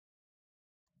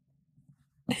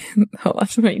Hold on,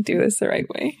 let me do this the right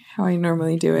way. How I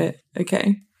normally do it.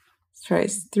 Okay. Let's try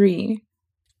 3,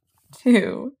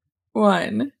 2,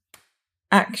 1.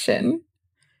 Action.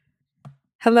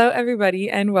 Hello, everybody,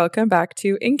 and welcome back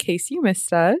to In Case You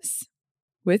Missed Us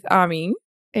with Ami.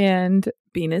 And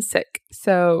Bean is sick.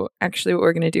 So actually what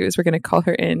we're going to do is we're going to call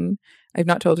her in. I've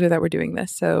not told her that we're doing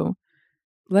this. So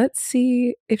let's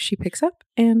see if she picks up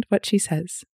and what she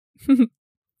says.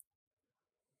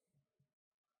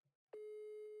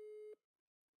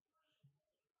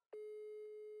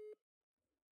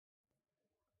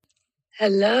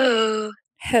 Hello.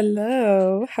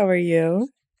 Hello. How are you?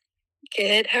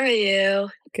 Good. How are you?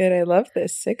 Good. I love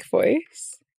this sick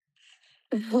voice.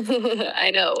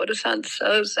 I know. It would have sounded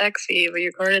so sexy if we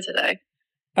recorded today.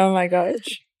 Oh my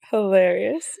gosh.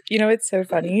 Hilarious. You know, it's so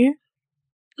funny.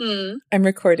 I'm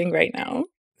recording right now.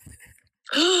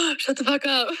 Shut the fuck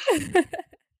up.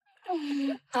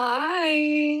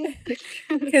 Hi.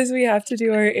 Because we have to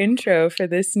do our intro for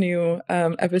this new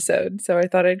episode. So I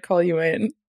thought I'd call you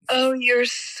in. Oh, you're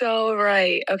so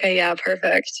right. Okay, yeah,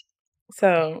 perfect.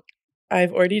 So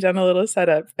I've already done a little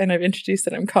setup and I've introduced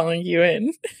that I'm calling you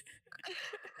in.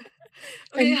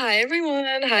 Okay, hi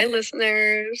everyone. Hi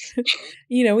listeners.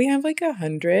 You know, we have like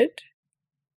 100.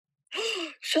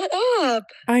 Shut up.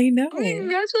 I know. Okay,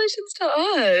 congratulations to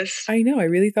us. I know. I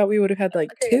really thought we would have had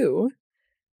like 2.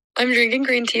 I'm drinking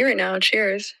green tea right now.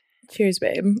 Cheers. Cheers,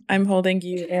 babe. I'm holding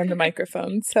you and the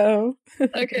microphone, so.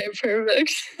 Okay,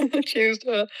 perfect.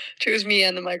 Cheers me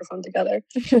and the microphone together.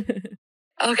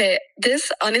 Okay,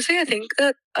 honestly, I think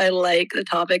that I like the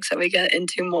topics that we get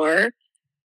into more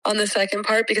on the second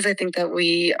part because I think that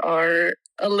we get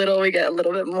a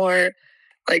little bit more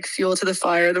like fuel to the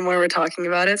fire the more we're talking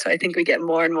about it. So I think we get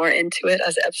more and more into it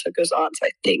as the episode goes on. So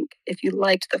I think if you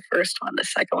liked the first one, the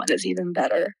second one is even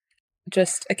better.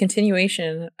 Just a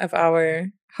continuation of our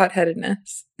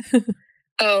hot-headedness.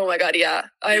 Oh my God, yeah.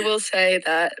 I will say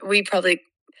that we probably,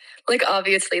 like,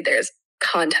 obviously there's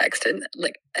context and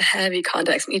like heavy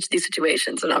context in each of these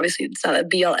situations. And obviously it's not a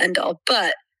be-all end-all,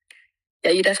 but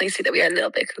yeah, you definitely see that we are a little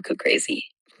bit cuckoo crazy.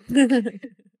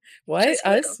 What?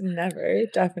 Us? Never.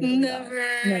 Definitely Never.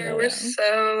 No. We're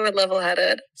so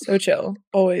level-headed. So chill.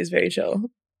 Always very chill.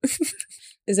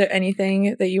 Is there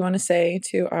anything that you want to say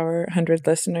to our 100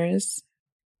 listeners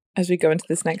as we go into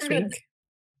this next week?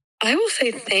 I will say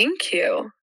thank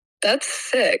you. That's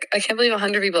sick. I can't believe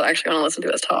 100 people actually want to listen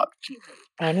to us talk.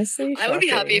 Honestly, shocking. I would be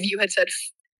happy if you had said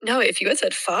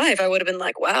 5, I would have been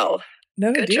like, wow.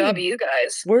 No, good job, you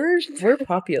guys. We're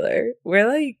popular. We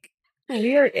are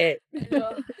it.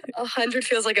 100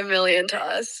 feels like 1,000,000 to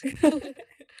us.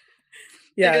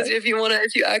 Yeah. Because if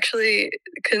you actually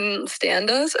can stand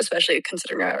us, especially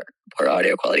considering our poor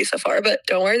audio quality so far, but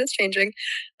don't worry, that's changing.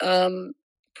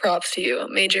 Props to you.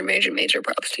 Major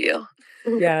props to you.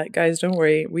 Yeah, guys, don't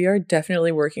worry. We are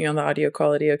definitely working on the audio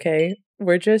quality, okay?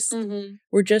 We're just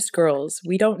girls.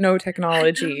 We don't know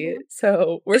technology.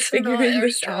 So we're figuring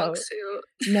this out. Suit.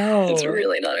 No. It's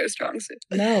really not our strong suit.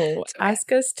 No. Okay.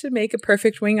 Ask us to make a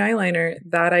perfect wing eyeliner.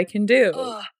 That I can do.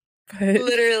 Oh, but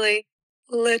literally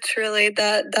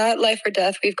that life or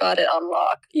death, we've got it on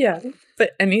lock. Yeah.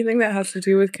 But anything that has to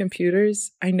do with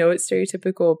computers, I know it's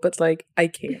stereotypical, but like I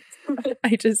can't.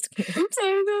 I just can't.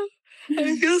 I know.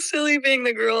 I feel silly being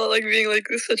the girl, like being like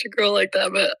such a girl like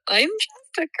that, but I'm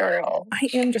just a girl. I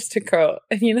am just a girl.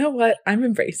 And you know what? I'm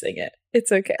embracing it.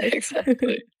 It's okay.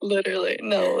 Exactly. Literally.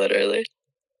 No, literally.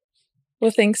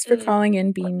 Well, thanks for calling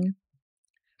in, Bean.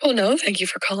 Oh, no, thank you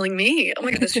for calling me. Oh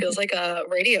my God, this feels like a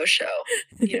radio show.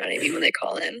 You know what I mean? When they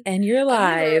call in. And you're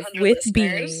live with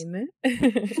Bean.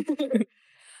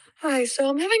 Hi, so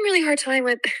I'm having a really hard time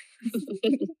with...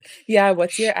 Yeah,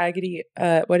 what's your agony?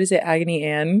 What is it? Agony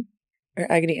Ann?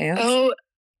 Or Agony Ants? Oh,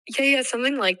 yeah,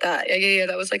 something like that. Yeah.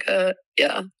 That was like a...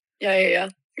 Yeah.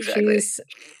 Exactly.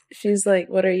 She's like,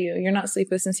 what are you? You're not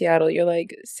sleepless in Seattle. You're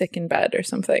like sick in bed or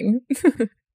something.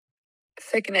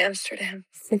 Sick in Amsterdam.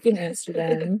 Okay,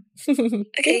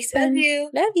 love you.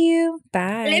 Love you.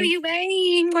 Bye. Love you.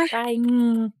 Bye. Bye.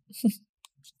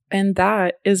 And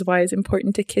that is why it's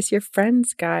important to kiss your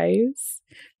friends, guys.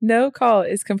 No call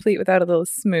is complete without a little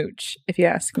smooch, if you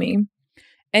ask me.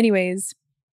 Anyways,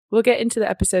 we'll get into the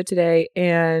episode today.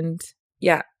 And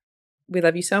yeah, we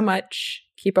love you so much.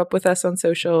 Keep up with us on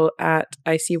social at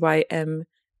ICYM.us.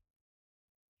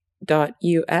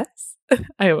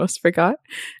 I almost forgot.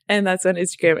 And that's on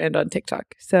Instagram and on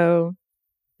TikTok. So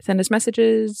send us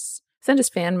messages, send us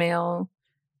fan mail,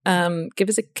 give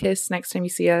us a kiss next time you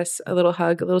see us, a little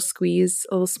hug, a little squeeze,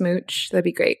 a little smooch. That'd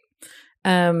be great.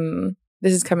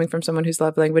 This is coming from someone whose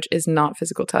love language is not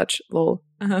physical touch, lol.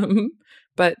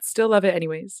 But still love it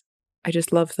anyways. I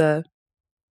just love the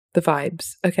the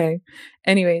vibes. Okay.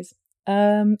 Anyways,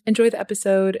 enjoy the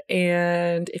episode,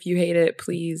 and if you hate it,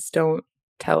 please don't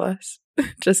tell us.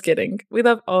 Just kidding. We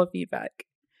love all feedback.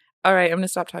 All right, I'm gonna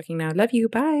stop talking now. Love you.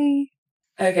 Bye.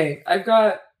 Okay, I've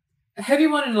got a heavy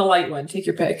one and a light one. Take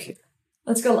your pick.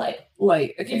 Let's go light.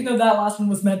 Light. Okay. Even though that last one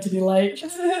was meant to be light.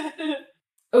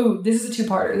 Oh, this is a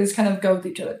two-parter. These kind of go with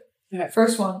each other. Okay.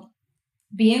 First one,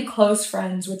 being close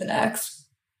friends with an ex.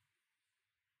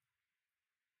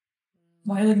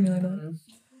 Why are you looking at me like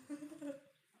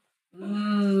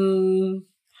that?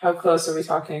 How close are we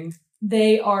talking?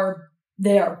 They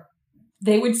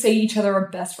would say each other are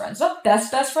best friends. Not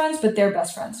best friends, but they're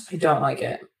best friends. I don't like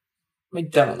it. I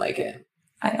don't like it.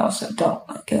 I also don't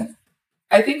like it.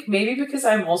 I think maybe because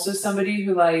I'm also somebody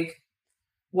who, like,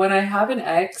 when I have an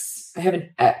ex, I have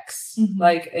an ex. Mm-hmm.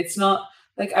 Like, it's not,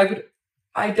 like,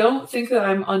 I don't think that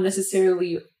I'm on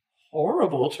necessarily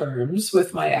horrible terms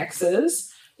with my exes,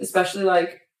 especially,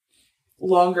 like,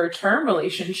 longer term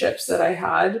relationships that I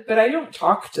had, but I don't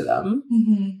talk to them.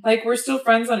 Mm-hmm. Like, we're still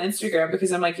friends on Instagram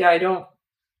because I'm like, yeah, I don't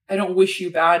wish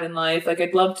you bad in life. Like,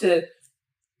 I'd love to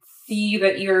see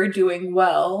that you're doing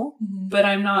well, but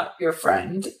I'm not your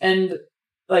friend. And,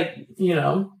 like, you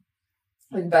know,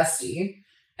 like, bestie.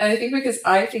 And I think because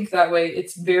I think that way,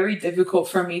 it's very difficult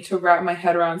for me to wrap my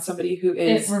head around somebody who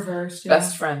is reversed,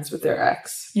 best friends with their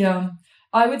ex. Yeah.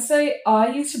 I would say I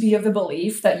used to be of the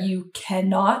belief that you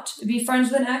cannot be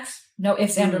friends with an ex. No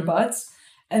ifs, ands, or buts.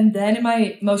 And then in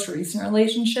my most recent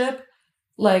relationship,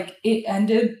 like, it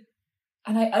ended.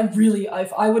 And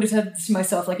if I would have said this to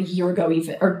myself like a year ago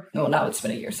even, or no, now it's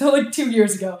been a year. So like 2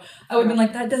 years ago, I would have been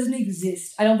like, that doesn't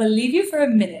exist. I don't believe you for a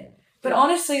minute. But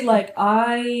honestly, like,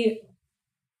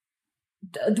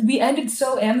 we ended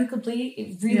so amicably.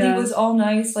 It really was all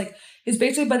nice. Like, it's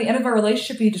basically by the end of our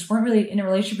relationship, we just weren't really in a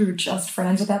relationship. We were just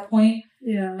friends at that point.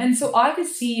 Yeah. And so I could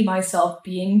see myself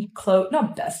being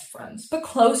not best friends, but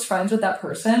close friends with that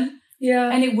person. Yeah.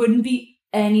 And it wouldn't be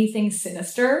anything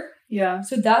sinister. Yeah.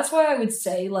 So that's why I would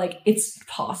say, like, it's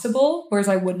possible, whereas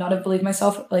I would not have believed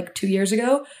myself like 2 years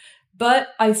ago. But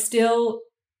I still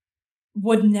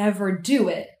would never do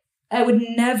it. I would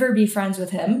never be friends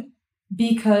with him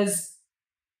because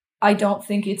I don't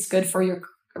think it's good for your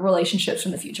relationships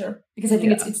in the future. Because I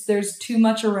think it's there's too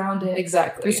much around it.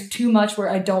 Exactly. There's too much where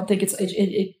I don't think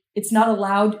it's not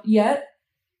allowed yet.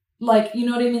 Like, you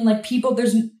know what I mean? Like, people,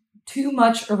 there's too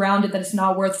much around it that it's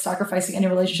not worth sacrificing any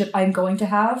relationship I'm going to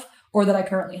have or that I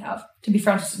currently have to be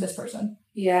friends with this person.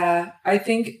 Yeah, I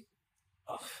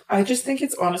just think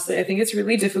it's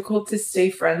really difficult to stay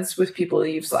friends with people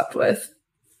that you've slept with.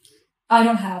 I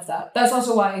don't have that. That's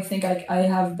also why I think I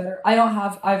have better.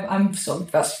 I'm still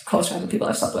best close friends with people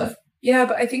I've slept with. Yeah,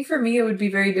 but I think for me it would be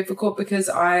very difficult because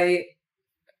I,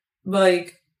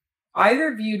 like,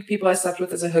 either viewed people I slept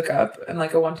with as a hookup and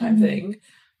like a one-time thing,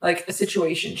 like a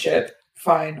situationship,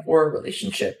 fine, or a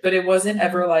relationship, but it wasn't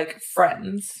ever like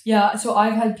friends. Yeah, so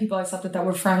I've had people I slept with that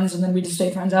were friends and then we just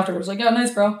stayed friends afterwards. Like, yeah,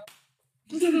 nice, bro.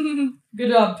 Good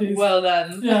job, peace. Well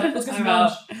done. Yeah, let's get some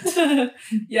lunch.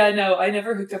 Yeah, no, I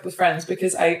never hooked up with friends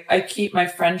because I keep my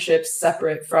friendships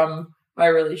separate from my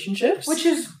relationships. Which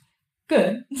is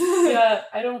good. Yeah,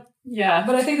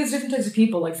 But I think there's different types of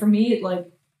people. Like, for me, like,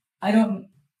 I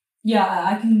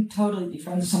can totally be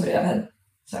friends with somebody I've had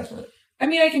sex with. I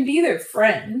mean, I can be their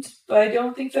friend, but I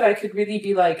don't think that I could really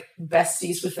be, like,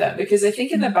 besties with them. Because I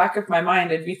think in the back of my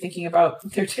mind, I'd be thinking about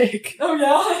their dick. Oh,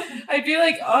 yeah? I'd be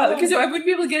like, because I wouldn't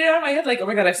be able to get it out of my head. Like, oh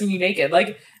my God, I've seen you naked.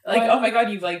 Like, oh my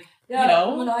God, you've, like, yeah, you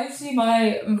know? When I see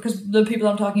because the people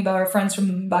I'm talking about are friends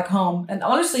from back home. And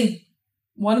honestly,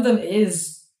 one of them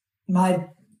is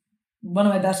one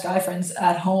of my best guy friends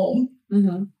at home.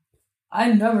 Mm-hmm. I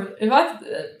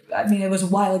mean, it was a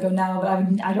while ago now, but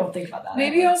I don't think about that.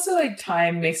 Maybe also, like,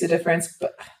 time makes a difference,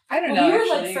 but I don't know. We were,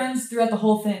 like, friends throughout the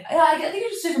whole thing. Yeah, I think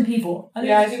it's just different people.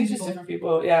 I think it's just different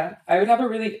people. Yeah. I would have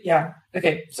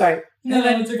okay, sorry. No,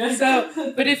 it's okay.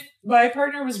 So, but if my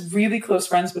partner was really close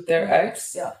friends with their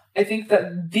ex, I think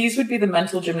that these would be the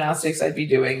mental gymnastics I'd be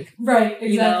doing. Right,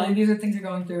 exactly. You know? These are things you're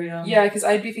going through, yeah. Yeah, because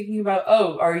I'd be thinking about,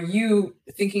 are you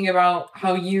thinking about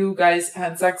how you guys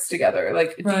had sex together?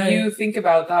 Like, do you think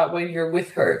about that when you're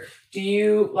with her? Do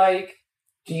you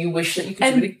wish that you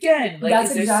could do it again? Like,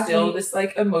 is there still this,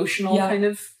 like, emotional kind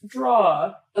of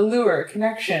allure,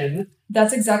 connection?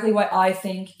 That's exactly why I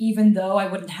think, even though I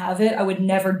wouldn't have it, I would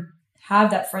never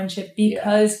have that friendship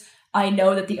because I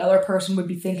know that the other person would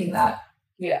be thinking that.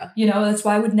 Yeah. You know, that's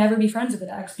why I would never be friends with an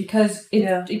ex because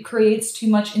it creates too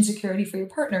much insecurity for your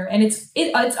partner. And it's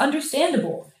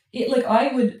understandable.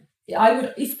 I would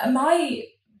if my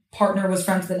partner was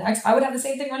friends with an ex, I would have the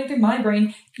same thing running through my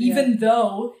brain, even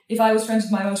though if I was friends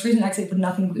with my most recent ex, it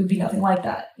would be nothing like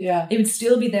that. Yeah. It would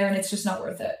still be there, and it's just not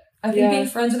worth it. I think being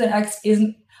friends with an ex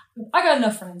isn't... I got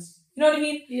enough friends. You know what I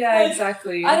mean? Yeah, like,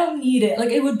 exactly. I don't need it. Like,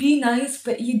 it would be nice,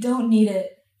 but you don't need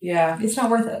it. Yeah. It's not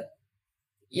worth it.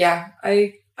 Yeah.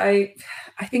 I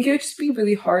think it would just be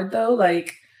really hard, though.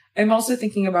 Like, I'm also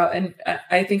thinking about, and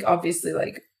I think obviously,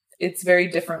 like, it's very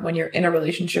different when you're in a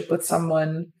relationship with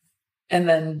someone and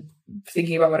then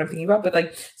thinking about what I'm thinking about. But,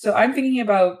 like, so I'm thinking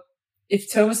about if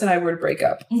Thomas and I were to break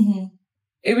up,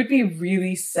 it would be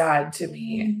really sad to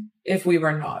me if we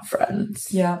were not friends.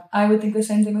 Yeah, I would think the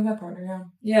same thing with my partner,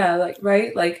 Yeah, like,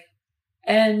 right? Like,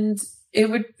 and it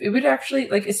would actually,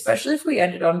 like, especially if we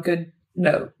ended on good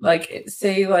note, like,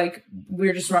 say, like,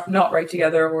 we're just not right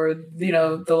together, or, you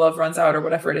know, the love runs out, or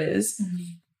whatever it is.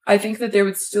 I think that there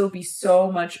would still be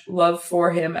so much love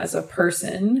for him as a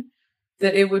person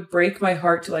that it would break my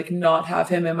heart to, like, not have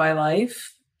him in my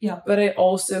life. Yeah. But I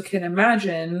also can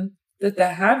imagine that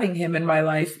having him in my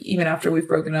life, even after we've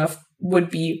broken up, would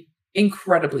be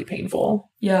incredibly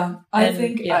painful. Yeah. I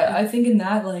think in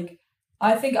that, like,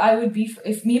 I think I would be,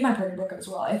 if me and my partner broke up as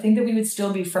well, I think that we would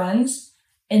still be friends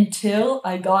until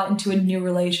I got into a new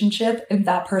relationship and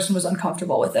that person was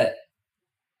uncomfortable with it.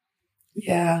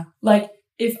 Yeah. Like,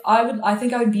 I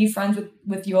think I would be friends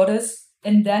with Yodas,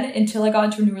 and then until I got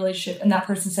into a new relationship and that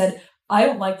person said, I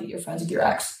don't like that you're friends with your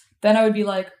ex, then I would be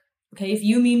like, okay, if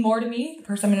you mean more to me, the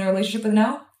person I'm in a relationship with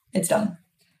now, it's done.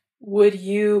 Would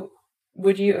you,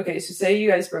 okay, so say you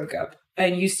guys broke up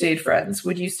and you stayed friends.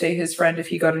 Would you stay his friend if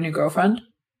he got a new girlfriend?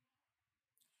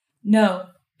 No,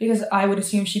 because I would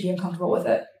assume she'd be uncomfortable with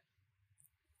it.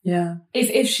 Yeah.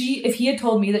 If he had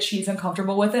told me that she's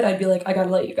uncomfortable with it, I'd be like, I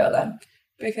gotta let you go then.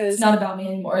 Because it's not about me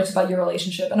anymore. It's about your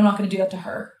relationship. And I'm not going to do that to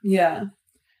her. Yeah.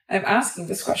 I'm asking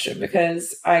this question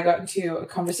because I got into a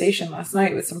conversation last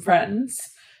night with some friends,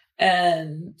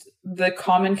 and the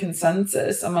common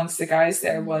consensus amongst the guys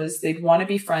there was they'd want to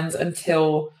be friends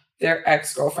until their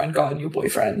ex-girlfriend got a new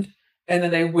boyfriend. And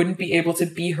then they wouldn't be able to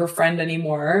be her friend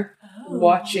anymore,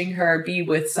 watching her be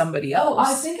with somebody else. Oh,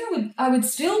 I think I would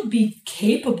still be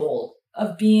capable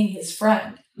of being his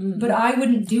friend, but I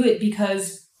wouldn't do it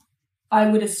because I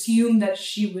would assume that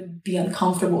she would be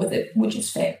uncomfortable with it, which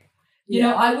is fair. You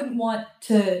know, I wouldn't want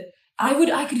to. I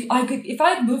could. If I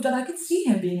had moved on, I could see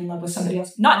him being in love with somebody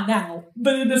else. Not now,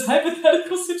 but in this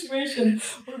hypothetical situation.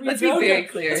 Let's be very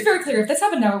clear. It's very clear. If this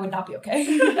happened now, it would not be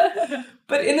okay.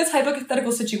 But in this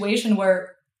hypothetical situation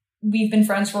where we've been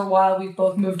friends for a while, we've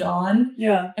both moved on,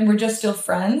 and we're just still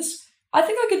friends, I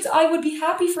think I would be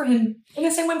happy for him. In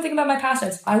the same way I'm thinking about my past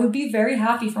ex, I would be very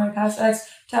happy for my past ex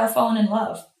to have fallen in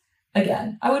love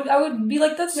again. I would be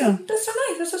like, that's so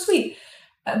nice, that's so sweet.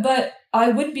 But I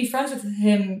wouldn't be friends with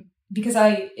him because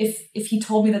if he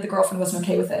told me that the girlfriend wasn't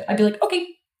okay with it, I'd be like, okay,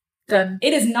 done.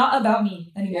 It is not about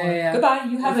me anymore. Yeah. Goodbye.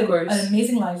 You have an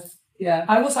amazing life. Yeah.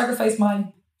 I will sacrifice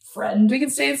my friend. We can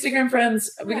stay Instagram friends.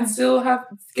 We can still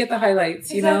get the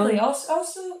highlights, you know? Exactly. I'll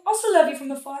still love you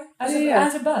from afar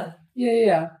as a bud.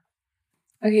 Yeah.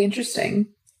 Okay, interesting.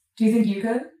 Do you think you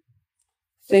could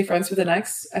stay friends with an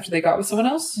ex after they got with someone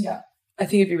else? Yeah. I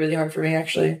think it'd be really hard for me,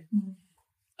 actually.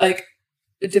 Like,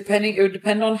 it would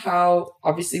depend on how,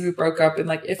 obviously, we broke up, and,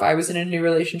 like, if I was in a new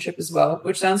relationship as well,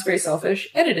 which sounds very selfish,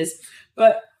 and it is,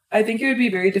 but I think it would be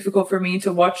very difficult for me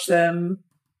to watch them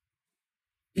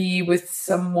be with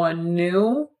someone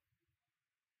new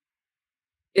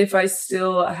if I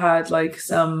still had, like,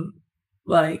 some,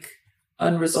 like,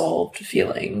 unresolved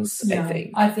feelings. Yeah,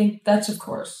 I think that's, of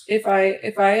course. If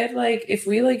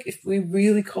we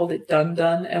really called it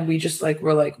done and we just, like,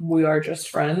 were like, we are just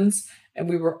friends and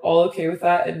we were all okay with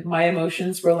that, and my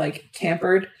emotions were, like,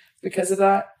 tampered because of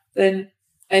that, then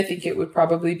I think it would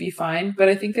probably be fine. But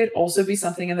I think there'd also be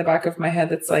something in the back of my head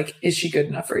that's like, is she good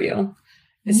enough for you?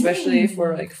 Especially if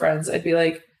we're, like, friends. I'd be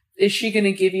like, is she going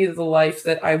to give you the life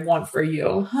that I want for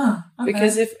you? Okay.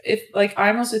 Because if like,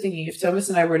 I'm also thinking if Thomas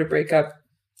and I were to break up,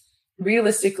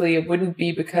 realistically, it wouldn't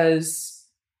be because,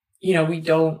 you know,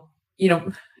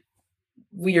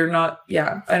 we are not,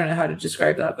 I don't know how to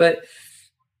describe that, but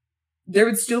there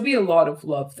would still be a lot of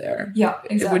love there. Yeah,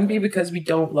 exactly. It wouldn't be because we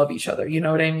don't love each other. You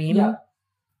know what I mean? Yeah.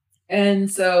 And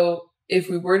so if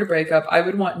we were to break up, I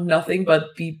would want nothing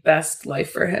but the best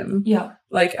life for him. Yeah.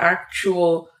 Like,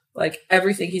 actual, like,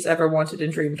 everything he's ever wanted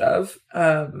and dreamed of,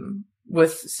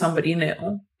 with somebody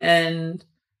new. And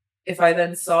if I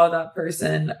then saw that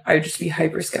person, I would just be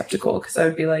hyper skeptical, because I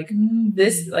would be like,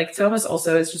 this, like, Thomas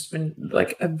also has just been,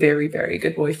 like, a very, very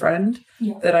good boyfriend,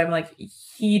 that I'm like,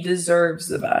 he deserves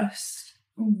the best.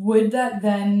 Would that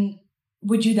then,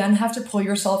 would you then have to pull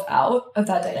yourself out of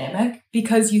that dynamic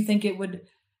because you think it would,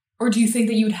 or do you think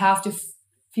that you would have to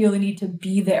feel the need to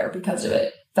be there because of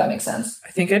it? If that makes sense.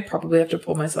 I think I'd probably have to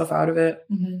pull myself out of it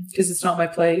because it's not my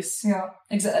place. Yeah,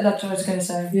 exactly. That's what I was going to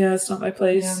say. Yeah, it's not my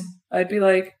place. Yeah. I'd be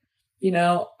like,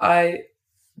 I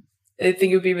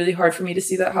think it would be really hard for me to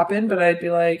see that happen, but I'd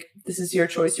be like, this is your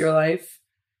choice, your life.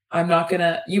 I'm not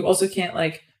gonna, you also can't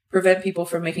like prevent people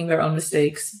from making their own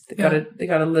mistakes. They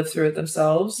gotta live through it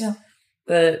themselves. Yeah.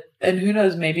 And who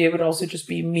knows, maybe it would also just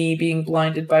be me being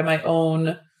blinded by my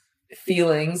own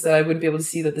feelings that I wouldn't be able to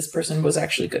see that this person was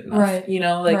actually good enough. Right.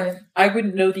 I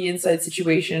wouldn't know the inside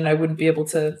situation. I wouldn't be able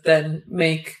to then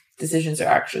make decisions or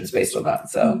actions based on that.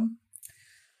 So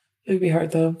it would be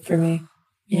hard though for me.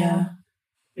 Yeah.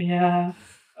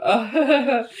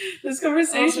 This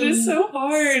conversation is so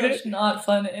hard. Such not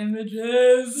fun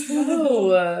images.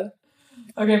 No.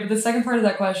 Okay, but the second part of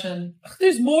that question.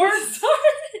 There's more? Sorry.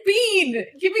 Bean,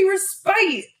 give me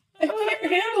respite. I can't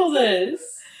handle this.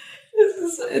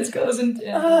 It goes in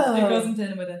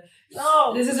tandem with it.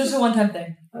 No. This is just a one-time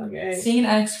thing. Okay. Seeing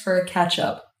an ex for a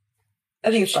catch-up. I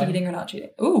think it's cheating fine. or not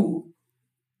cheating. Ooh.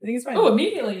 I think it's fine. Oh,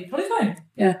 immediately. Totally fine.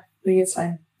 Yeah, I think it's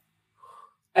fine.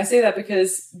 I say that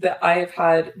because I have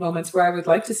had moments where I would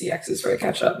like to see exes for a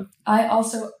catch-up.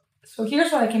 So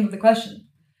here's why I came with the question.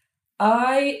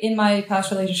 In my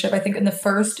past relationship, I think in the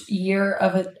first year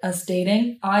of us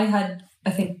dating, I had,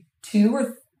 I think,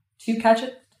 two ketchups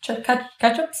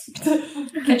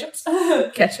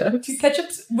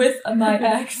with my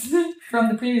ex from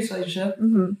the previous relationship.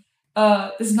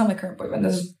 This is not my current boyfriend.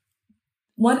 This is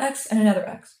one ex and another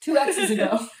ex. 2 exes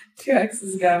ago. 2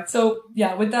 exes ago. So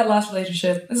yeah, with that last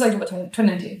relationship, this is like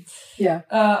 2019. Yeah.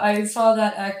 I saw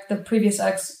the previous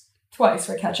ex twice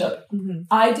for catch-up.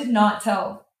 I did not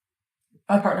tell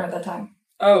my partner at that time.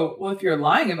 Oh, well, if you're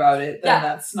lying about it, then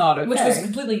that's not okay. Which was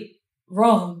completely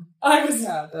wrong. I was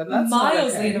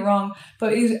miles in the wrong.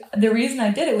 But the reason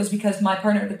I did it was because my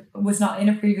partner was not in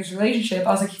a previous relationship.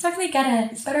 I was like, he's not going to get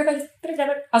it. It's better.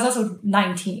 I was also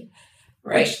 19.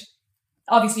 Right. Which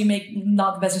obviously you make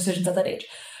not the best decisions at that age.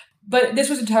 But this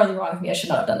was entirely wrong of me. I should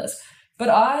not have done this. But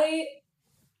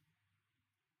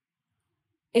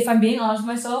if I'm being honest with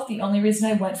myself, the only reason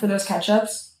I went for those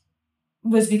catch-ups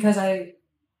was because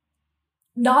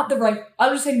not the right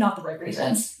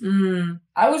reasons.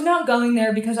 I was not going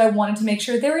there because I wanted to make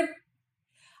sure I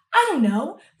don't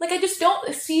know. Like, I just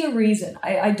don't see a reason.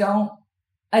 I don't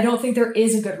think there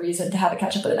is a good reason to have a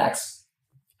catch-up with an ex.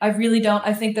 I really don't.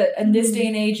 I think that in this day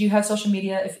and age, you have social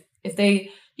media.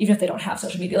 Even if they don't have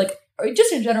social media, like, or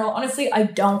just in general, honestly, I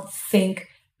don't think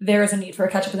there is a need for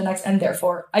a catch-up with an ex, and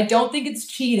therefore, I don't think it's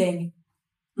cheating.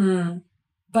 But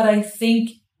I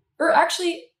think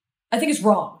it's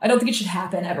wrong. I don't think it should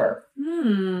happen ever.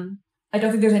 I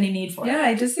don't think there's any need for it. Yeah,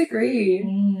 I disagree.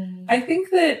 I think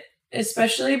that,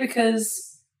 especially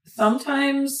because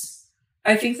sometimes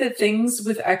I think that things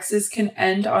with exes can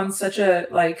end on such a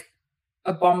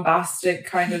bombastic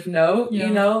kind of note,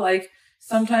 like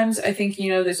sometimes I think,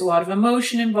 there's a lot of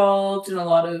emotion involved and a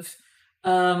lot of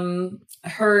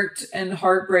hurt and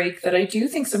heartbreak that I do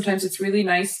think sometimes it's really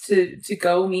nice to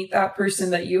go meet that person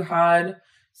that you had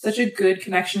such a good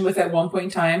connection with at one point in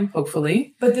time,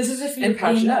 hopefully. But this is if you're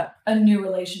in a new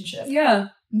relationship. Yeah.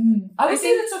 I would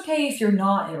say that's okay if you're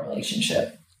not in a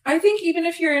relationship. I think even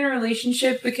if you're in a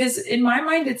relationship, because in my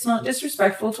mind, it's not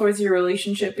disrespectful towards your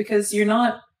relationship because you're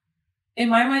not, in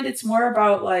my mind, it's more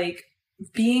about like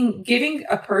giving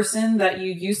a person that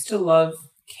you used to love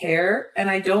care. And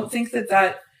I don't think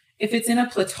that if it's in a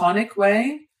platonic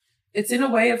way, it's in a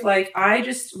way of like, I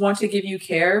just want to give you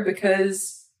care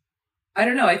because I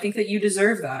don't know. I think that you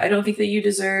deserve that. I don't think that you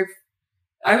deserve,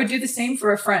 I would do the same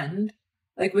for a friend,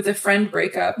 like with a friend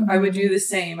breakup. I would do the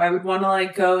same. I would want to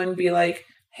like go and be like,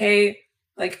 hey,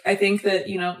 like, I think that,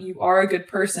 you are a good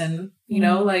person,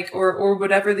 like, or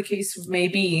whatever the case may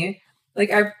be.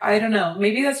 Like, I don't know.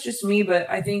 Maybe that's just me, but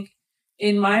I think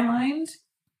in my mind,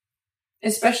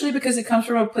 especially because it comes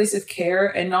from a place of care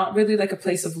and not really like a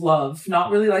place of love,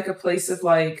 not really like a place of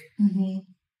like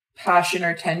passion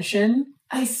or tension.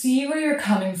 I see where you're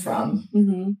coming from,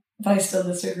 but I still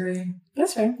disagree.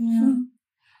 That's fair. Yeah.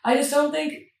 I just don't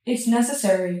think it's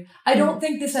necessary. I don't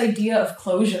think this idea of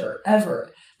closure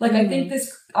ever. Like, I think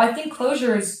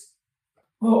closure is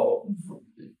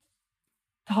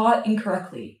taught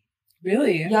incorrectly.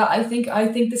 Really? Yeah, I think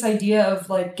this idea of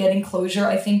like getting closure,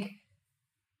 I think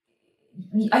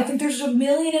there's a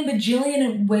million and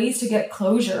bajillion ways to get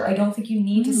closure. I don't think you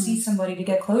need to see somebody to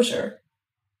get closure.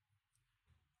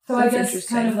 So that's, I guess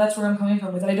kind of that's where I'm coming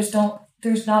from with it. I just don't,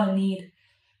 there's not a need.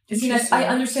 I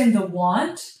understand the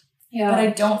want, Yeah. But I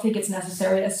don't think it's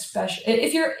necessary, especially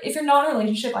if you're not in a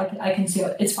relationship, I can see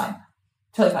it. It's fine.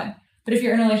 Totally fine. But if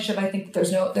you're in a relationship, I think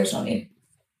there's no need.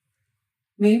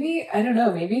 Maybe, I don't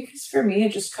know, maybe because for me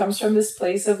it just comes from this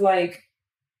place of like,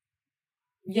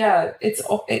 yeah,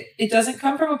 it doesn't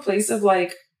come from a place of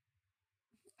like,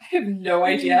 I have no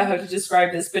idea how to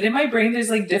describe this, but in my brain there's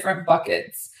like different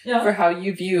buckets for how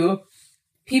you view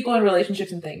people in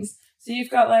relationships and things. So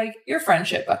you've got like your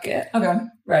friendship bucket. Okay.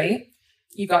 Right?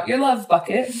 You got your love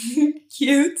bucket.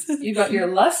 Cute. You got your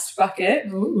lust bucket.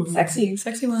 Ooh. Sexy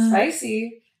one.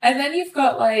 Spicy. And then you've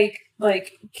got like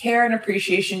care and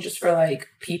appreciation just for like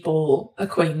people,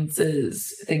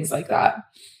 acquaintances, things like that.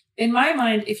 In my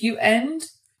mind, if you end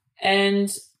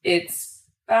and it's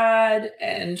bad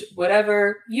and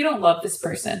whatever, you don't love this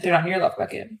person. They're not in your love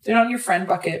bucket. They're not in your friend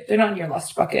bucket. They're not in your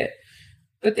lust bucket.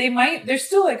 But they're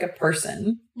still like a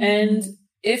person. Mm-hmm. And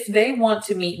if they want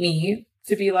to meet me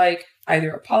to be like,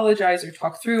 either apologize or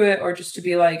talk through it, or just to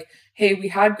be like, hey, we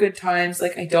had good times.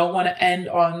 Like, I don't want to end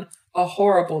on a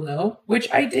horrible note,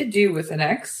 which I did do with an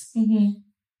ex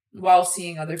while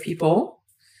seeing other people.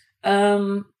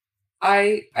 I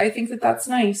think that that's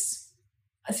nice.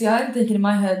 See, I'm thinking in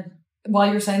my head,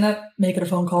 while you're saying that, make it a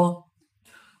phone call.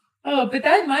 Oh, but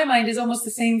that in my mind is almost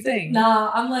the same thing.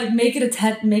 Nah, I'm like, make it a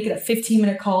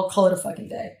 15-minute call it a fucking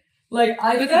day. Like,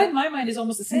 but that in my mind is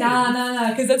almost the same. Nah,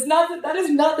 because that is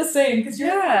not the same. Because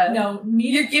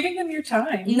you're giving them your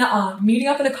time. Meeting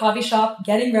up in a coffee shop,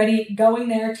 getting ready, going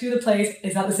there to the place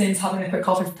is not the same as having a quick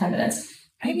call for 10 minutes.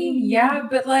 I mean, yeah,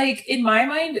 but like in my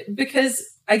mind, because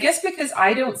I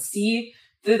don't see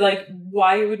the like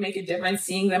why it would make a difference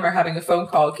seeing them or having a phone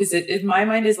call. Because it in my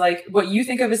mind is like what you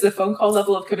think of as the phone call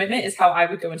level of commitment is how I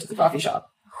would go into the coffee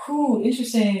shop. Ooh,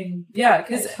 interesting. Yeah,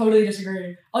 because I totally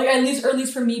disagree. Like at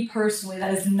least for me personally,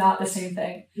 that is not the same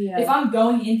thing. Yeah. If I'm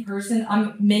going in person,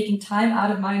 I'm making time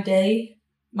out of my day,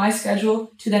 my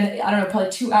schedule to then I don't know, probably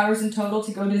 2 hours in total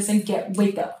to go do this thing.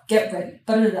 Wake up, get ready.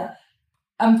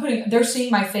 They're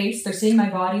seeing my face, they're seeing my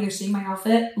body, they're seeing my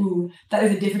outfit. Ooh, that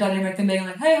is a different dynamic than being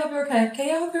like, hey, I hope you're okay.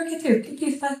 Okay, I hope you're okay too.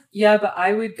 Please, bye. Yeah, but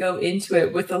I would go into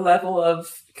it with the level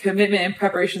of commitment and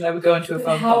preparation that I would go into a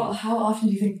phone call. How often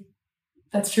do you think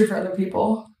that's true for other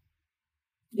people?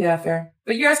 Yeah, fair.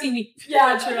 But you're asking me.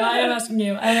 Yeah, true. I am asking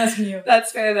you.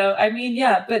 That's fair though. I mean,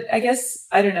 yeah, but I guess,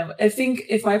 I don't know. I think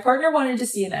if my partner wanted to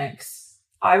see an ex,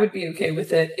 I would be okay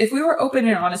with it. If we were open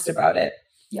and honest about it.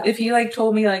 Yeah. If he like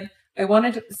told me like, I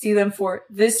wanted to see them for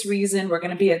this reason. We're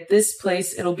going to be at this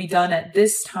place. It'll be done at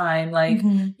this time. Like,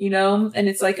 you know, and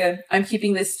it's like I'm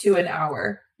keeping this to an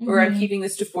hour or I'm keeping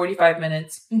this to 45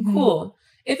 minutes. Cool.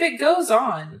 If it goes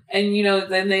on and, you know,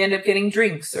 then they end up getting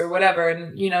drinks or whatever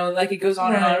and, you know, like it goes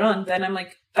on and on and on, then I'm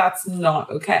like, that's not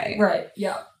okay. Right.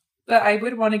 Yeah. But I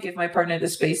would want to give my partner the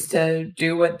space to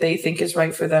do what they think is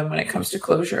right for them when it comes to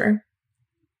closure.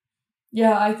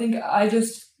 Yeah, I think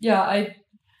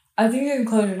I think you can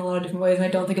close it in a lot of different ways, and I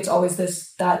don't think it's always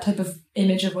that type of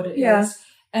image of what it is.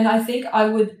 And I think I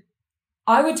would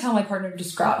tell my partner to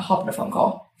just hop on a phone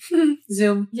call.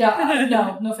 Zoom. Yeah,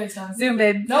 no FaceTime. Zoom,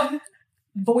 babe. Nope.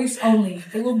 Voice only.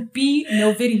 There will be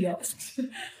no video.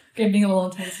 Okay, I'm being a little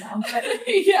intense now.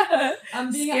 Yeah.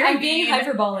 I'm being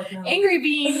hyperbolic now. Angry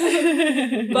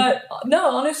bean. But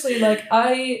no, honestly, like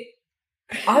I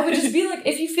would just be like,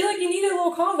 if you feel like you need a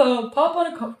little convo, pop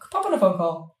on a phone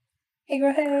call. Hey,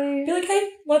 girl, hey. Be like, hey,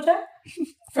 want that?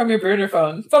 From your burner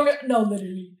phone. No,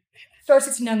 literally. Star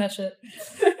 69, that shit.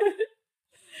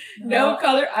 No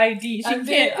caller ID. She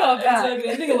can't call back.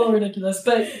 I think a little ridiculous,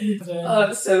 but... Oh,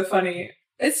 it's so funny.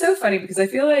 It's so funny because I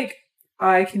feel like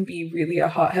I can be really a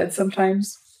hothead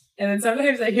sometimes. And then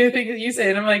sometimes I hear things that you say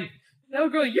and I'm like, no,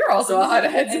 girl, you're also a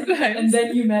hothead sometimes. And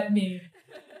then you met me.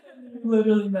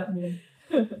 Literally met me.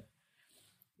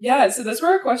 Yeah, so those were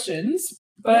our questions.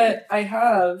 But I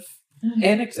have...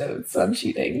 anecdotes on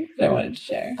cheating that I wanted to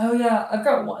share. Oh yeah, I've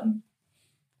got one.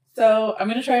 So I'm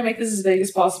going to try and make this as vague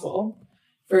as possible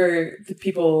for the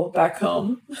people back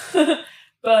home.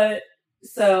 But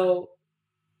so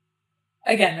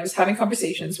again, I was having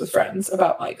conversations with friends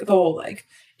about like the whole like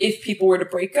if people were to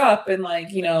break up and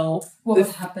like, you know, what would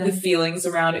happen? The feelings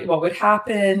around it, what would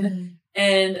happen.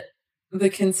 And the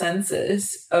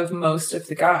consensus of most of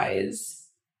the guys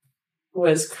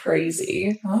was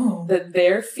crazy. Oh. That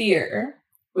their fear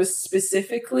was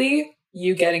specifically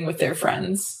you getting with their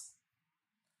friends.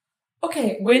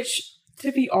 Okay. Which,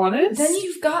 to be honest... Then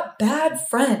you've got bad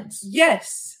friends.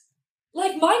 Yes.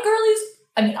 Like, my girlies...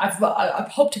 I mean, I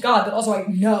hope to God, but also I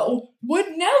know.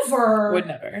 Would never.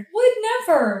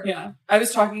 Yeah. I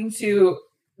was talking to,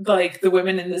 like, the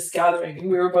women in this gathering, and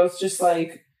we were both just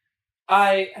like,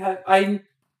 I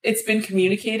it's been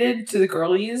communicated to the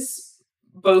girlies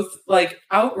both like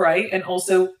outright and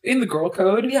also in the girl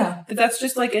code. Yeah. That's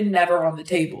just like a never on the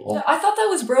table. Yeah, I thought that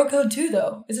was bro code too,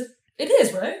 though. Is it? It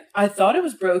is, right? I thought it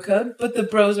was bro code, but the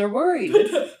bros are worried.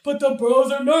 But the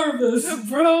bros are nervous. The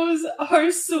bros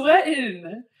are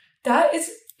sweating. That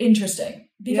is interesting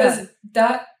because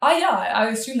I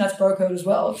assume that's bro code as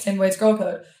well, same way it's girl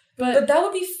code. But that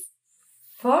would be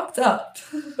fucked up.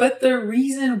 But the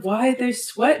reason why they're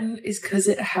sweating is because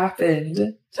it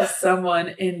happened to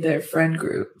someone in their friend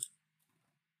group.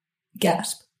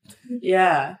 Gasp.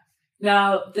 Yeah.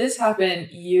 Now, this happened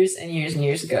years and years and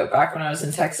years ago, back when I was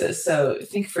in Texas. So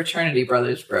think fraternity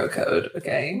brothers bro code,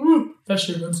 okay? Ooh, that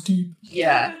shit runs deep.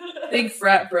 Yeah. Think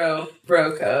frat bro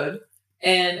code.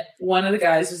 And one of the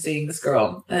guys was dating this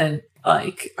girl. And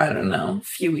like, I don't know, a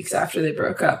few weeks after they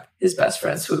broke up, his best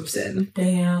friend swoops in.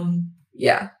 Damn.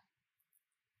 Yeah.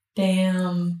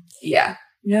 Damn. Yeah.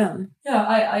 Yeah. Yeah,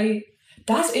 I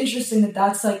that's interesting that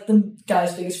that's like the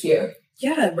guy's biggest fear.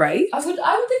 Yeah, right? I would think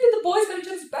that the boys got each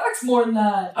other's backs more than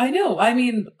that. I know. I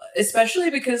mean,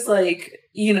 especially because, like,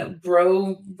 you know,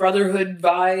 brotherhood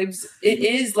vibes, it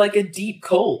is like a deep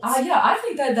cult. I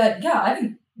think I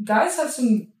think guys have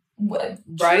some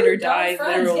ride or die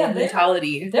literal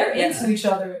mentality. They're into each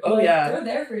other. Oh, like, yeah. They're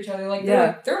there for each other. Like,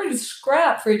 they're ready to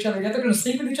scrap for each other. Yet they're going to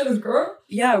sleep with each other's girl.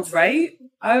 Yeah, right?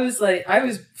 I was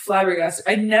flabbergasted.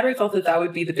 I never thought that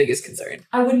would be the biggest concern.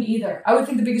 I wouldn't either. I would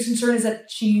think the biggest concern is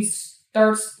that she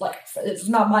starts, like, it's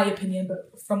not my opinion,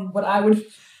 but from what I would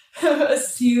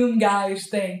assume guys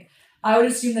think, I would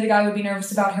assume that a guy would be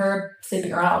nervous about her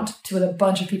sleeping around with a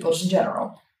bunch of people just in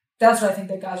general. That's what I think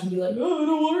that guys would be like, oh, I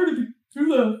don't want her to do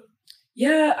that.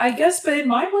 Yeah, I guess, but in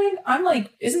my mind, I'm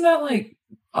like, isn't that, like,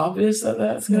 obvious that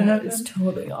that's going to happen? It's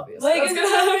totally obvious. Like, it's going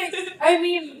to happen. I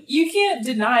mean, you can't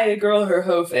deny a girl her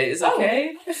hoe phase,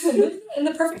 okay? Oh, and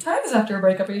the perfect time is after a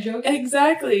breakup, are you joking?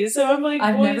 Exactly. So I'm like,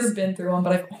 I've never been through one,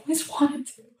 but I've always wanted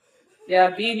to.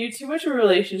 Yeah, being you're too much of a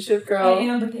relationship, girl. I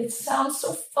am, but it sounds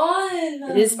so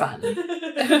fun. It is fun.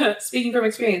 Speaking from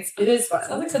experience, it is fun.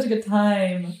 Sounds like such a good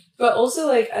time. But also,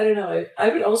 like, I don't know. I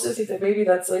would also think that maybe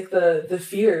that's like the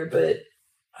fear, but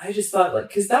I just thought like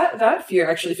because that fear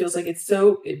actually feels like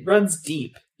it runs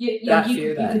deep. Yeah,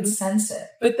 you can sense it.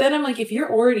 But then I'm like, if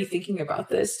you're already thinking about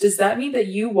this, does that mean that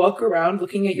you walk around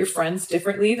looking at your friends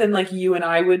differently than like you and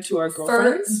I would to our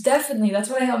girlfriends? Definitely, that's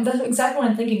exactly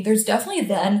what I'm thinking. There's definitely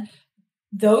then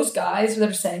those guys that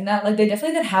are saying that, like, they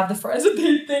definitely then have the friends that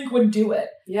they think would do it.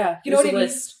 Yeah, you know what I mean?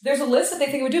 There's a list that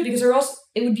they think would do it because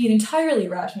it would be an entirely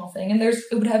irrational thing, and it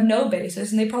would have no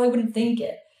basis, and they probably wouldn't think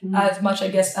it as much, I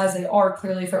guess, as they are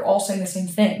clearly if they're all saying the same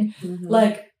thing. Mm-hmm.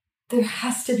 Like, there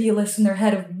has to be a list in their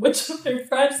head of which of their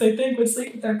friends they think would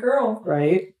sleep with their girl.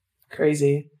 Right?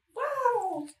 Crazy.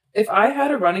 Wow. If I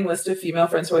had a running list of female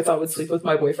friends who I thought would sleep with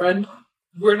my boyfriend,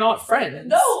 we're not friends.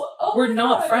 No, we're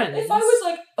not friends. If I was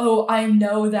like, oh, I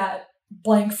know that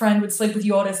blank friend would sleep with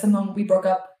Yoris the moment we broke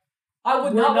up, I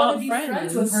would not want to be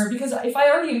friends with her because if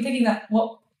I already am thinking that,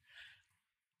 well,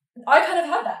 I kind of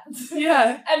had that.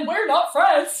 Yeah. And we're not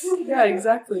friends. Yeah,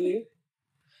 exactly.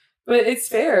 But it's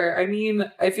fair. I mean,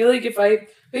 I feel like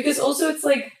because also it's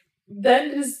like,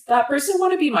 then does that person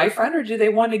want to be my friend or do they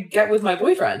want to get with my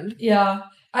boyfriend? Yeah.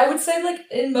 I would say, like,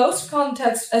 in most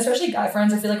contexts, especially guy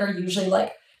friends, I feel like are usually,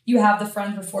 like, you have the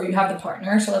friend before you have the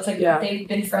partner. So that's, like, they've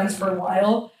been friends for a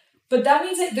while. But that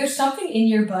means that there's something in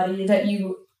your buddy that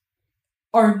you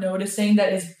are noticing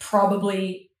that is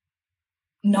probably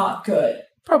not good.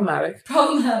 Problematic.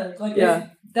 Like,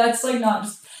 that's, like, not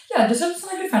just... Yeah, this doesn't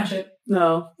sound like a friendship.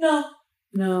 No.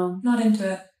 Not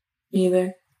into it. Me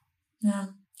either. No.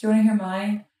 Do you want to hear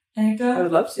my anecdote? I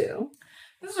would love to.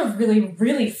 This is a really,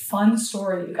 really fun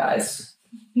story, you guys.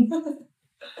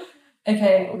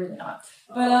 Okay, really not.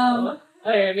 But, I'm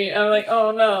like,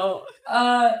 oh no.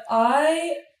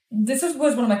 This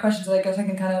was one of my questions, so I guess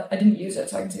I didn't use it,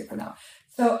 so I can say it for now.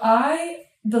 So I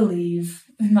believe,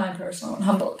 in my personal and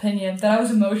humble opinion, that I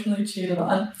was emotionally cheated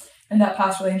on in that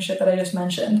past relationship that I just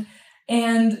mentioned.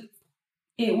 And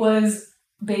it was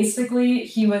basically,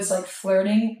 he was, like,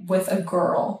 flirting with a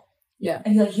girl. Yeah.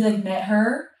 And he met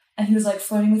her, and he was, like,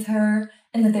 flirting with her,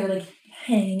 and then they were, like,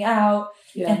 hanging out,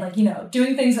 and, like, you know,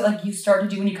 doing things that, like, you start to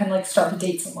do when you kind of, like, start to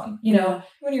date someone, you know?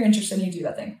 When you're interested, you do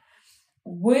that thing.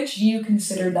 Would you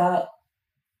consider that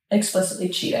explicitly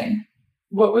cheating?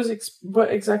 What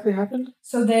exactly happened?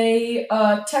 So they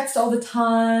text all the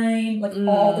time, like,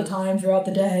 all the time throughout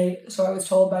the day. So I was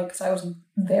told because I wasn't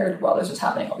there while this was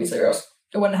happening, obviously, or else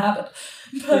it wouldn't have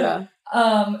happened.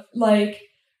 But, like,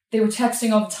 they were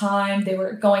texting all the time. They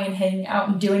were going and hanging out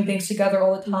and doing things together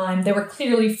all the time. They were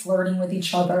clearly flirting with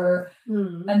each other.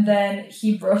 And then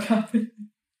he broke up with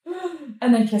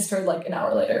and then kissed her like an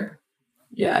hour later.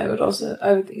 Yeah, I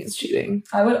would think it's cheating.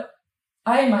 I,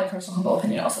 in my personal humble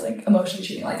opinion, also think emotionally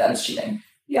cheating like that is cheating.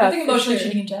 Yeah, I think emotionally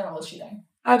cheating in general is cheating.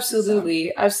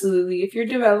 Absolutely. Absolutely. If you're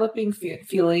developing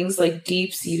feelings, like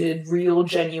deep-seated, real,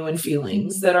 genuine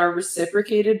feelings that are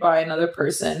reciprocated by another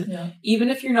person, even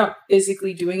if you're not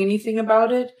physically doing anything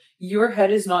about it, your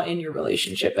head is not in your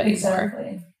relationship anymore.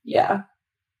 Exactly. Yeah.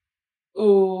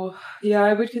 Oh, yeah,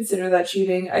 I would consider that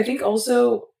cheating. I think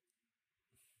also,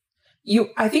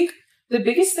 I think the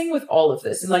biggest thing with all of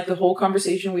this and like the whole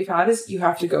conversation we've had is you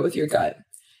have to go with your gut.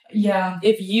 Yeah.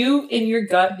 If you, in your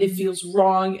gut, it feels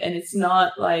wrong and it's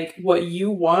not like what you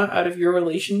want out of your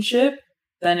relationship,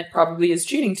 then it probably is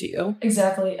cheating to you.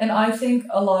 Exactly. And I think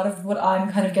a lot of what I'm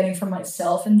kind of getting from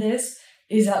myself in this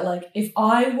is that like, if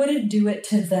I wouldn't do it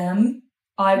to them,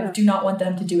 I do not want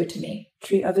them to do it to me.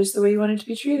 Treat others the way you want it to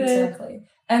be treated. Exactly.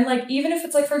 And like, even if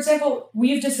it's like, for example,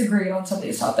 we've disagreed on some of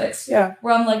these topics. Yeah.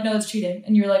 Where I'm like, no, it's cheating.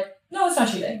 And you're like, no, it's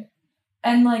not cheating.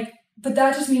 And like, but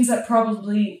that just means that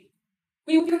probably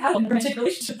we would have a romantic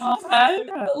relationship.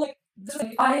 But like,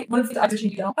 one of the things I just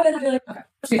need to know, and then I feel like, okay,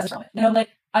 let's get from it. You know, like,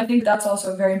 I think that's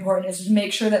also very important is to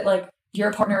make sure that like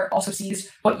your partner also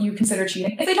sees what you consider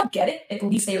cheating. If they don't get it, at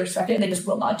least they respect it and they just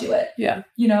will not do it. Yeah.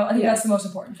 You know, I think that's the most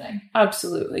important thing.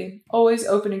 Absolutely. Always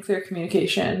open and clear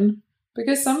communication.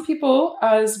 Because some people,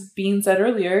 as Bean said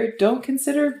earlier, don't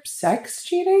consider sex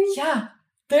cheating. Yeah.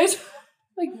 There's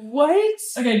like, what?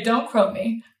 Okay, don't quote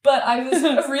me. But I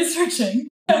was researching.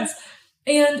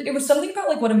 And it was something about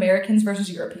like what Americans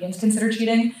versus Europeans consider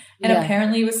cheating. And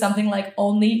apparently it was something like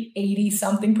only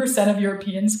 80-something% of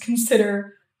Europeans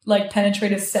consider like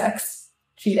penetrative sex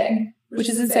cheating. Which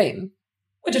is insane.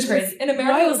 Which is crazy. In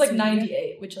America it was like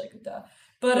 98, which like duh.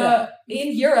 But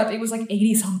in Europe it was like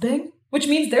 80-something, which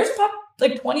means there's about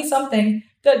like 20-something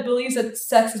that believes that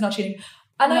sex is not cheating.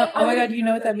 And oh my god, you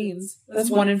know what that means? That's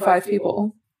 1 in 5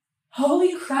 people.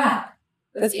 Holy crap.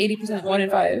 That's 80%, 1 in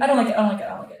 5. I don't like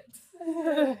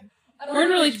it. We're in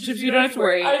relationships, you don't have to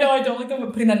worry. I know, I don't like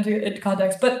them putting that into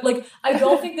context. But like, I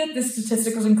don't think that this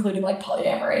statistic was including like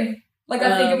polyamory. Like,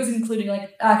 I think it was including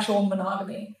like actual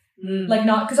monogamy. Like,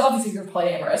 not, because obviously you're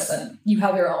polyamorous and you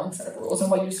have your own set of rules and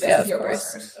what you discuss with your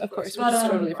partners. Of course, which is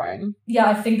totally fine. Yeah,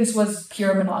 I think this was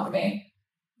pure monogamy.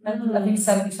 And I think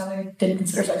 70-something didn't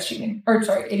consider sex cheating. Or,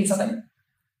 sorry, 80-something.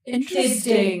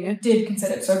 Interesting. Did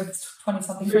consider it, so it's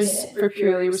 20-something for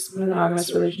purely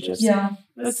monogamous relationships. Yeah.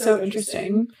 That's so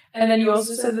interesting. And then you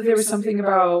also said that there was something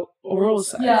about oral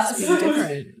sex being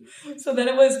different. So then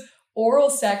it was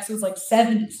oral sex was like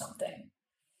 70-something.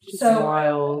 So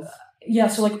wild. Yeah,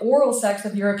 so like oral sex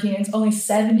of Europeans, only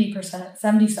 70%,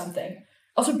 70-something.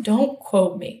 Also, don't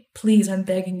quote me. Please, I'm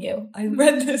begging you. I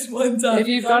read this one time. If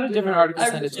you've got a different article,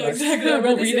 send it to us. Exactly.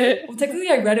 We'll read it. Well, technically,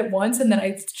 I read it once, and then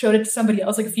I showed it to somebody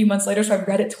else like a few months later, so I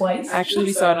read it twice. Actually,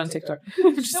 we saw it on TikTok.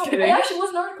 I'm just kidding. It actually was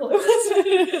an article.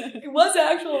 It was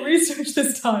actual research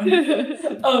this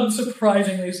time.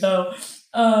 Surprisingly so.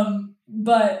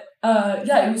 But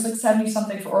it was like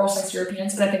 70-something for oral sex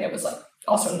Europeans, and I think it was like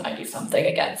also 90-something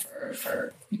again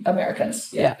for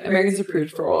Americans. Yeah, Americans are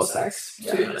proved for oral sex,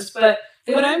 to be honest. But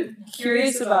what I'm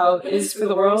curious about is for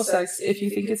the oral sex, if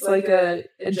you think it's like a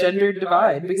gender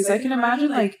divide, because I can imagine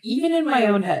like even in my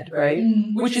own head, right,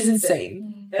 which is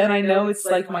insane, and I know it's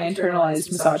like my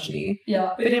internalized misogyny,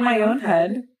 but in my own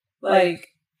head, like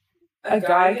a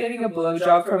guy getting a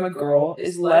blowjob from a girl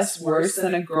is less worse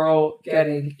than a girl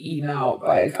getting eaten out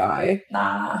by a guy.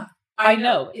 Nah. I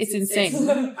know, it's insane.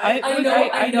 I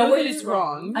know that it's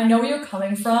wrong. I know where you're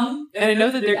coming from. And I know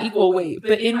that they're equal weight.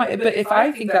 But if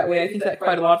I think that way, I think that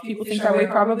quite a lot of people think that way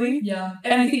probably. Yeah.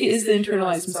 And I think it is the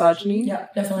internalized misogyny. Yeah,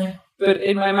 definitely. But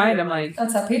in my mind, I'm like,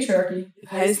 that's that patriarchy.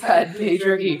 That is that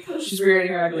patriarchy. She's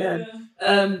rearing her ugly head.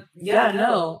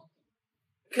 No.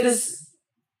 Because,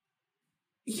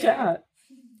 I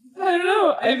don't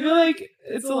know. I feel like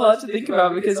it's a lot to think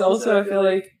about because also I feel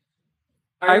like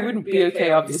I wouldn't be okay,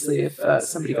 obviously, if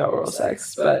somebody got oral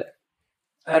sex, but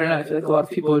I don't know. I feel like a lot of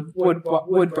people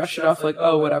would brush it off like,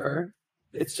 oh, whatever.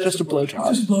 It's just a blowjob.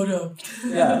 It's just a blowjob.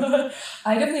 Yeah.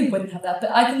 I definitely wouldn't have that,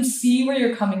 but I can see where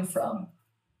you're coming from.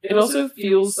 It also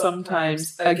feels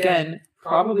sometimes, again,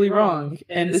 probably wrong,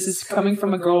 and this is coming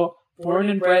from a girl born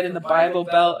and bred in the Bible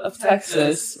Belt of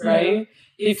Texas, right?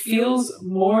 It feels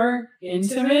more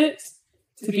intimate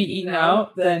to be eaten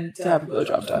out than to have a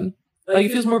blowjob done. Like,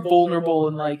 it feels more vulnerable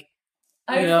and like,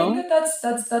 I think that's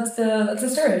the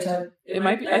stereotype. It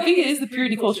might be. I think it is the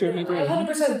purity culture in my brain. 100%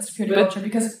 it's purity culture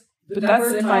because. But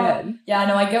that's in my head. Yeah,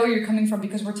 no, I get where you're coming from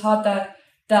because we're taught that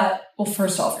that, well,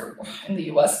 first off, you're in the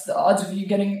US, the odds of you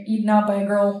getting eaten out by a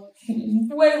girl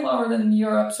way lower than in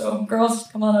Europe. So girls,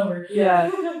 come on over. Yeah,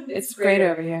 it's great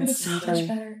over here. It's so much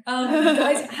better.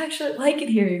 Guys actually like it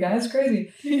here, you guys.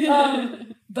 Crazy.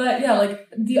 But yeah, like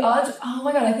the odds, oh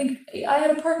my God, I think I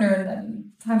had a partner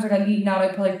and times I got eaten out, I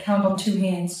probably count on 2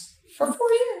 hands for 4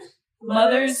 years.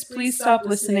 Mothers, please stop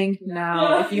listening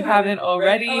now if you haven't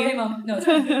already. Oh, hey, Mom. No, it's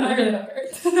fine. I really love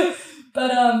her.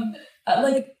 But,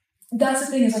 like, that's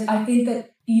the thing is, like, I think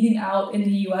that eating out in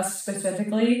the US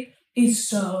specifically is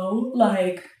so,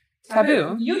 like...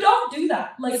 Taboo. You don't do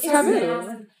that. Like, it's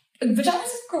taboo.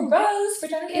 Vagina's gross.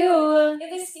 Vagina's ew.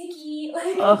 It's stinky.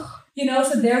 Like, ugh. You know,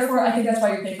 so therefore, I think that's why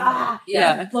you're thinking that.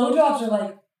 Yeah. Blowjobs are,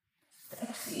 like,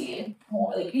 sexy and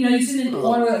porn. Like, you know, you've seen it in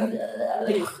porn where,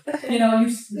 like, you know,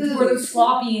 where they're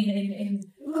sloppy and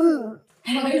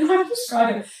I don't know how to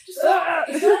describe it. Just,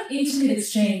 it's not intimate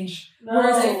exchange. No.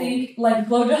 Whereas I think, like,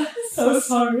 blowjobs is so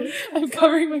sorry. I'm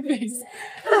covering my face.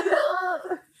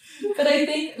 But I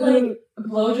think, like,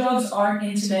 blowjobs aren't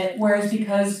intimate, whereas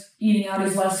because eating out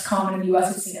is less common in the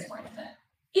US, it's seen as more intimate.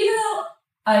 Even though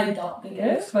I don't think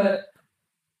it is, but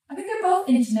I think they're both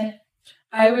intimate.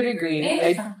 I would agree.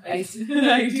 I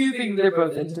do think they're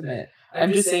both intimate.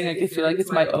 I'm just saying, like, I feel like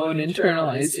it's my own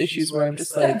internalized issues where I'm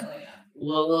just like,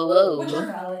 whoa. Which are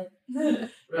valid.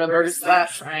 Rubber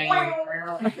slash right.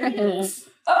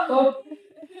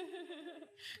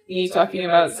 Me talking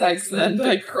about sex and then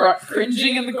like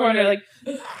cringing in the corner, like.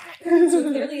 So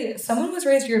clearly, someone was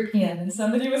raised European and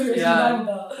somebody was raised Bible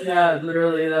Belt. Yeah,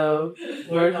 literally though.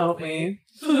 Lord help me.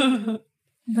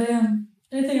 But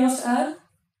anything else to add?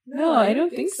 No, I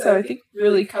don't think so. I think we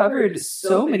really covered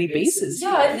so many bases.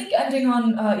 Yeah, I think ending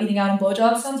on eating out and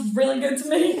blowjobs sounds really good to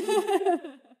me.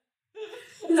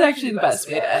 It's actually the best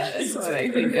way to end this one, I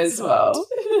think, as well.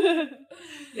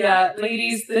 Yeah,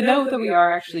 ladies, the note that we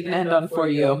are actually going to end on for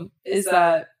you is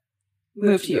that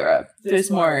move to Europe. There's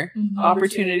more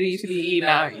opportunity to be eaten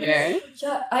out here.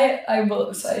 Yeah, I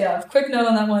will say, yeah, quick note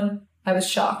on that one. I was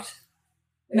shocked.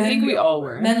 I think we all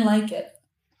were. Men like it.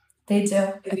 They do.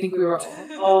 I think we were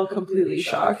all completely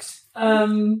shocked.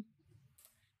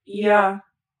 Yeah.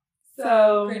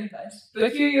 So, great advice.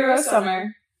 Book your Euro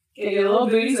summer. Get your little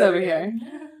booties over here.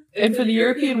 And for the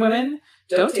European women,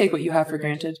 don't take what you have for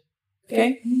granted.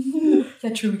 Okay?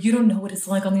 Yeah, true. You don't know what it's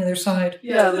like on the other side.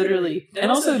 Yeah, literally.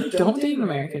 And also, don't date an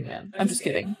American man. I'm just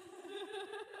kidding.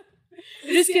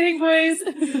 Just kidding, boys.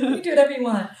 You do whatever you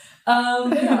want. Yeah,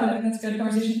 I think that's a good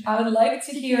conversation. I would like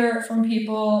to hear from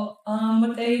people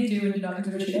what they do and do not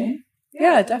consider cheating.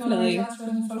 Yeah, definitely. On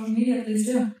social media, please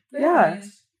do. Yeah,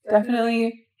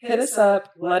 definitely. Hit us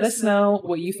up. Let us know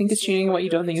what you think is cheating and what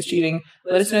you don't think is cheating.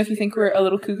 Let us know if you think we're a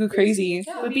little cuckoo crazy.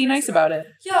 Yeah. But be nice about it.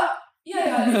 Yeah.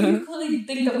 If you clearly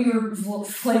think that we were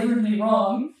flagrantly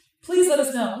wrong, please let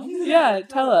us know. Yeah,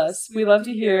 tell us. We love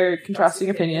to hear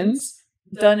contrasting opinions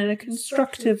done in a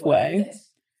constructive way. Yes.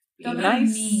 Be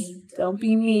nice. Don't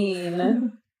be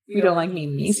mean. We don't like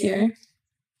meanies here.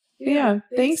 But yeah,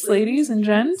 thanks, ladies and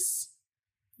gents.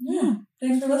 Yeah,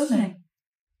 thanks for listening.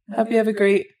 Hope you have a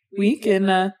great week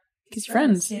and kiss your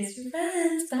friends. Kiss your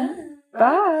friends.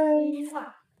 Bye.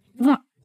 Bye.